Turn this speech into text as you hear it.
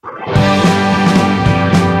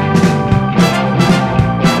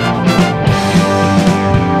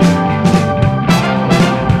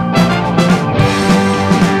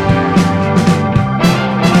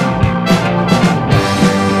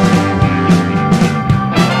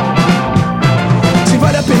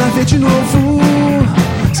fazer de novo,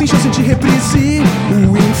 sem chance de reprise.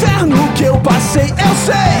 O inferno que eu passei, eu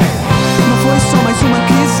sei. Não foi só mais uma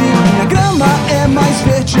crise. Minha grama é mais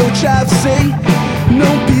verde, eu te avisei.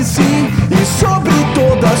 Não pise e sobre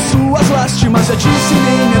todas suas lástimas, já disse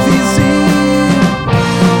nem me avise.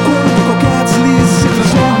 Quando qualquer deslize se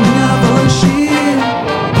transforma em avalanche,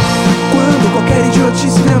 quando qualquer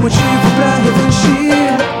idiotice vira motivo pra revanche,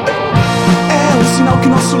 é um sinal que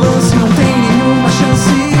nosso lance não tem nenhuma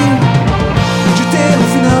chance de ter um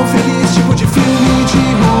final feliz, tipo de filme de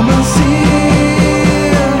romance.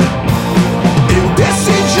 Eu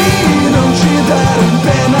decidi não te dar um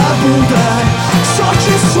pé na bunda,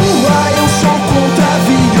 sorte sua, eu sou contra a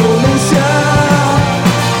violência.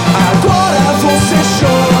 Agora você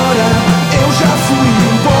chora, eu já fui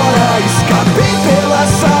embora, escapei pela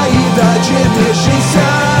saída de emergência.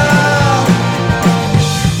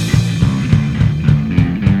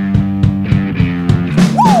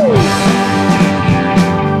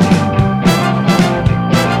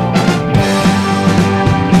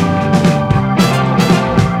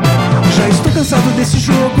 Já estou cansado desse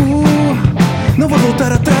jogo, não vou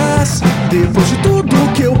voltar atrás. Depois de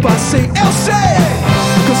tudo que eu passei, eu sei.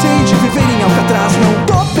 Cansei de viver em Alcatraz, não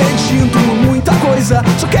tô pedindo muita coisa,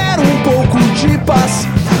 só quero um pouco de paz.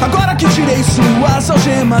 Agora que tirei suas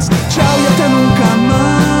algemas, tchau e até nunca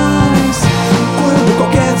mais. Quando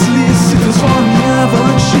qualquer deslize se transforma em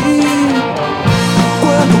avalanche,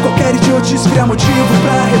 quando qualquer idiotice cria motivo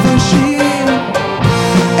pra